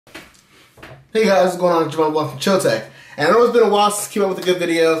Hey guys, what's going on? It's Jamal from Tech. And I know it's been a while since I came up with a good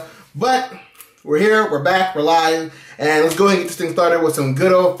video, but we're here, we're back, we're live, and let's go ahead and get this thing started with some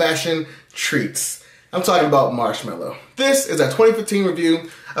good old-fashioned treats. I'm talking about Marshmallow. This is a 2015 review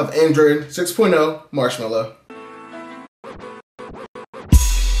of Android 6.0 Marshmallow.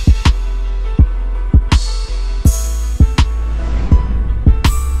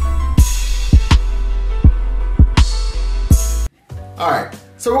 Alright,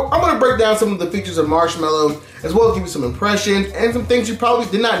 so I'm going to break down some of the features of Marshmallow, as well as give you some impressions and some things you probably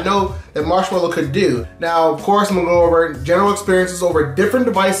did not know that Marshmallow could do. Now, of course, I'm going to go over general experiences over different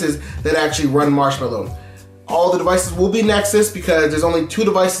devices that actually run Marshmallow. All the devices will be Nexus because there's only 2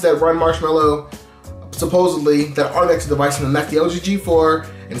 devices that run Marshmallow, supposedly, that are Nexus devices, and that's the OTG Support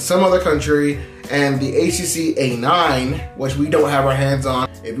in some other country, and the ACC A9, which we don't have our hands on.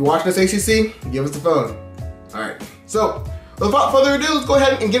 If you're watching this ACC, give us the phone. Alright, so without further ado, let's go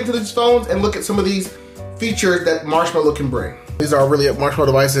ahead and get into these phones and look at some of these features that Marshmallow can bring. These are really Marshmallow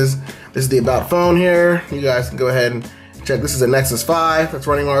devices. This is the About phone here. You guys can go ahead and check. This is a Nexus 5 that's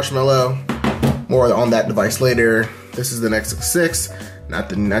running Marshmallow. More on that device later. This is the Nexus 6, not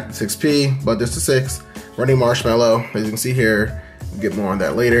the 6P, but this is the 6 running Marshmallow. As you can see here, we'll get more on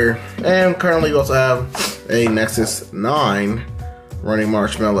that later. And currently we also have a Nexus 9 running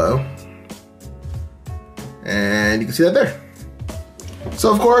Marshmallow. And you can see that there.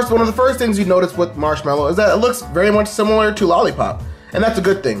 So of course, one of the first things you notice with Marshmallow is that it looks very much similar to Lollipop, and that's a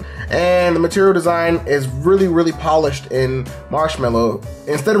good thing. And the material design is really polished in Marshmallow.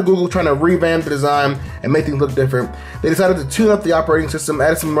 Instead of Google trying to revamp the design and make things look different, they decided to tune up the operating system,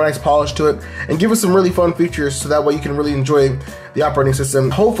 add some nice polish to it, and give us some really fun features so that way you can really enjoy the operating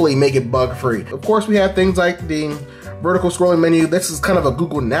system, hopefully make it bug-free. Of course, we have things like the vertical scrolling menu. This is kind of a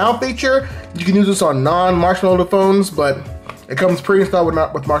Google Now feature. You can use this on non-Marshmallow phones, but it comes pre-installed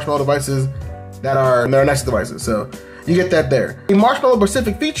with Marshmallow devices that are Nexus devices, so you get that there. The Marshmallow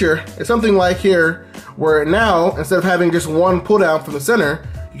specific feature is something like here, where now, instead of having just one pull down from the center,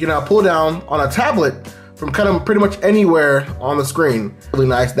 you can now pull down on a tablet from kind of pretty much anywhere on the screen. Really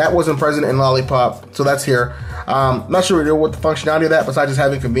nice. That wasn't present in Lollipop, so that's here. Not sure what the functionality of that, besides just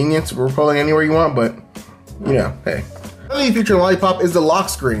having convenience. We're pulling anywhere you want, but you know, hey. Another feature in Lollipop is the lock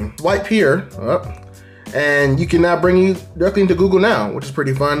screen. Swipe here, and you can now bring you directly into Google Now, which is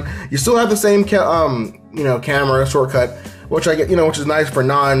pretty fun. You still have the same camera shortcut, which I get, which is nice for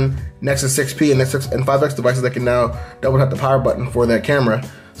non-Nexus 6P and Nexus and 5X devices that can now double tap the power button for that camera.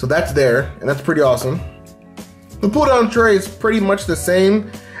 So that's there, and that's pretty awesome. The pull-down tray is pretty much the same,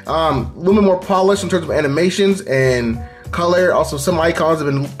 a little bit more polished in terms of animations and color. Also, some icons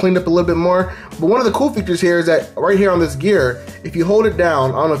have been cleaned up a little bit more. But one of the cool features here is that right here on this gear, if you hold it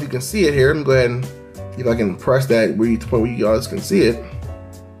down, I don't know if you can see it here. Let me go ahead and see if I can press that where you guys can see it.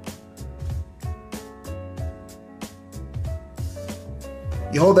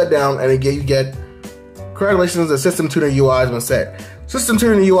 You hold that down, and again, you get, congratulations, the System Tuner UI has been set. System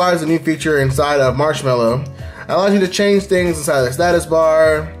Tuner UI is a new feature inside of Marshmallow. It allows you to change things inside the status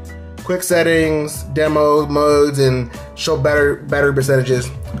bar, quick settings, demo modes, and show battery percentages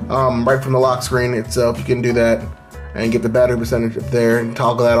right from the lock screen itself. You can do that and get the battery percentage up there and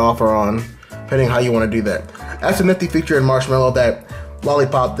toggle that off or on, depending on how you want to do that. That's a nifty feature in Marshmallow that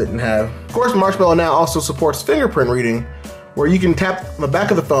Lollipop didn't have. Of course, Marshmallow now also supports fingerprint reading, where you can tap the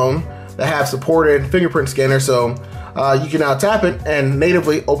back of the phone that have supported fingerprint scanner, so you can now tap it and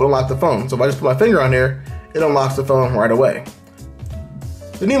natively open and lock the phone. So if I just put my finger on here, it unlocks the phone right away.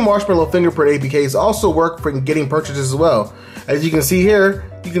 The new Marshmallow fingerprint APKs also work for getting purchases as well. As you can see here,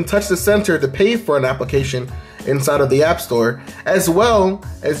 you can touch the center to pay for an application inside of the App Store, as well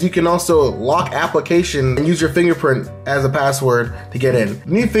as you can also lock application and use your fingerprint as a password to get in. The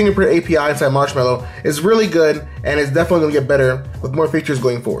new fingerprint API inside Marshmallow is really good, and it's definitely going to get better with more features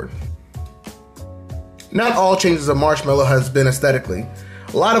going forward. Not all changes of Marshmallow has been aesthetically.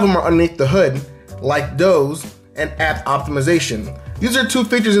 A lot of them are underneath the hood, like Doze and app optimization. These are 2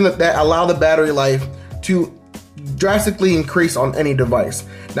 features that allow the battery life to drastically increase on any device.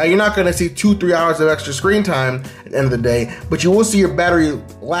 Now, you're not going to see 2-3 hours of extra screen time at the end of the day, but you will see your battery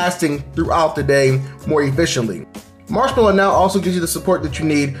lasting throughout the day more efficiently. Marshmallow now also gives you the support that you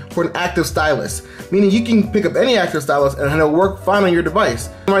need for an active stylus, meaning you can pick up any active stylus and it'll work fine on your device.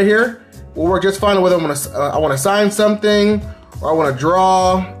 Right here will work just fine whether I want to sign something or I want to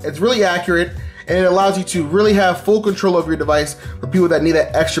draw. It's really accurate, and it allows you to really have full control of your device for people that need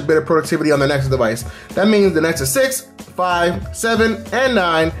that extra bit of productivity on their Nexus device. That means the Nexus 6, 5, 7, and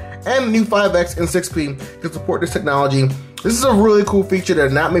 9, and the new 5X and 6P can support this technology. This is a really cool feature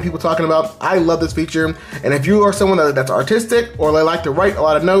that not many people talking about. I love this feature, and if you are someone that's artistic or they like to write a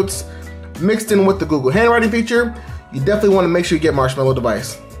lot of notes, mixed in with the Google handwriting feature, you definitely want to make sure you get Marshmallow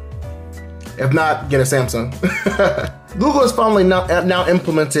device. If not, get a Samsung. Google has finally now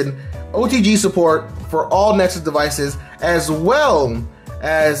implemented OTG support for all Nexus devices, as well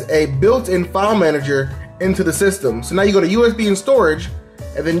as a built-in file manager into the system. So now you go to USB and storage,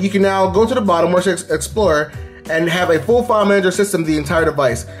 and then you can now go to the bottom where it says Explorer and have a full file manager system the entire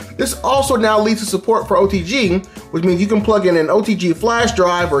device. This also now leads to support for OTG, which means you can plug in an OTG flash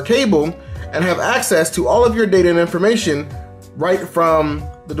drive or cable and have access to all of your data and information right from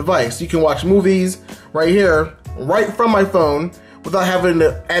the device. You can watch movies right here, right from my phone, without having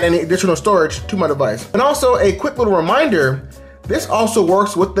to add any additional storage to my device. And also a quick little reminder, this also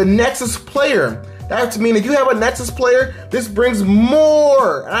works with the Nexus player. That means if you have a Nexus player, this brings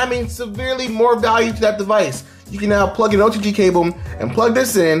more, and I mean severely more value to that device. You can now plug in an OTG cable and plug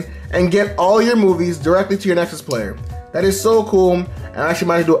this in and get all your movies directly to your Nexus player. That is so cool, and I actually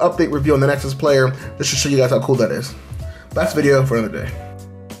might do an update review on the Nexus player just to show you guys how cool that is. That's a video for another day.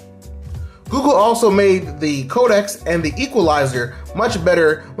 Google also made the Codecs and the Equalizer much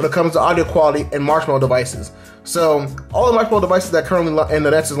better when it comes to audio quality in Marshmallow devices. So all the Marshmallow devices that are currently in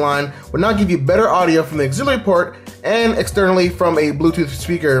the Nexus line will now give you better audio from the auxiliary port and externally from a Bluetooth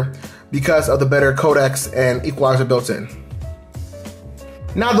speaker because of the better Codecs and Equalizer built in.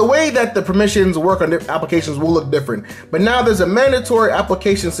 Now the way that the permissions work on different applications will look different, but now there's a mandatory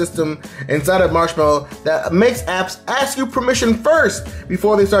application system inside of Marshmallow that makes apps ask you permission first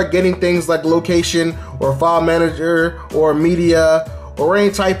before they start getting things like location or file manager or media or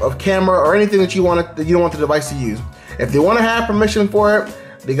any type of camera or anything that you don't want the device to use. If they want to have permission for it,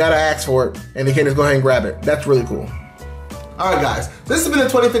 they gotta ask for it, and they can't just go ahead and grab it. That's really cool. Alright guys, this has been the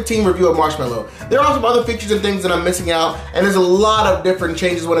 2015 review of Marshmallow. There are some other features and things that I'm missing out, and there's a lot of different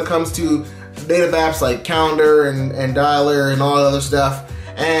changes when it comes to native apps like Calendar and Dialer and all that other stuff.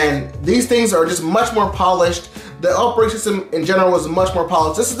 And these things are just much more polished. The operating system in general is much more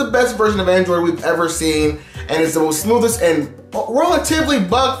polished. This is the best version of Android we've ever seen, and it's the most smoothest and relatively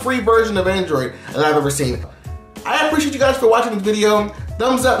bug-free version of Android that I've ever seen. I appreciate you guys for watching this video.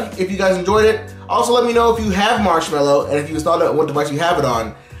 Thumbs up if you guys enjoyed it. Also, let me know if you have Marshmallow and if you installed it on what device you have it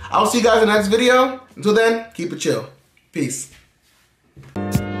on. I'll see you guys in the next video. Until then, keep it chill. Peace.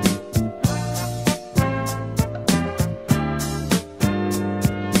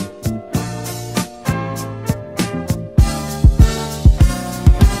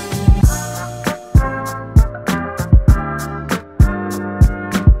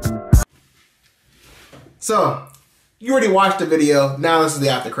 So, you already watched the video. Now this is the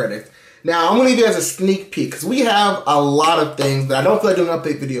after credits. Now, I'm going to give you guys a sneak peek because we have a lot of things that I don't feel like doing an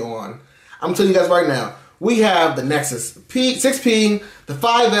update video on. I'm telling you guys right now. We have the Nexus 6P, the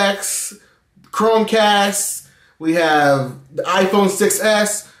 5X, Chromecast, we have the iPhone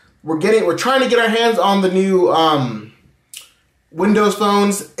 6S. We're trying to get our hands on the new Windows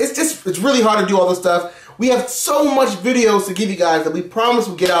phones. It's really hard to do all this stuff. We have so much videos to give you guys that we promise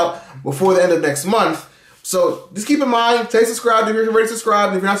will get out before the end of next month. So just keep in mind, stay subscribed if you're already subscribed.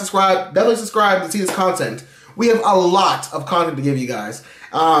 And if you're not subscribed, definitely subscribe to see this content. We have a lot of content to give you guys.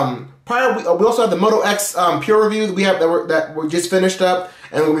 We also have the Moto X Pure review that we just finished up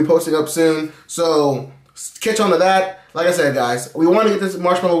and we'll be posting up soon. So catch on to that. Like I said, guys, we want to get this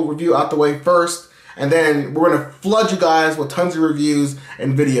Marshmallow review out the way first, and then we're going to flood you guys with tons of reviews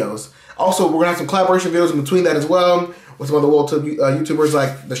and videos. Also, we're going to have some collaboration videos in between that as well with some other world YouTubers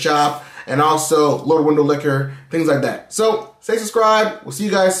like The Shop, and also Lord Window Liquor, things like that. So, stay subscribed. We'll see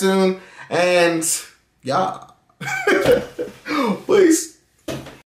you guys soon. And, yeah. Please.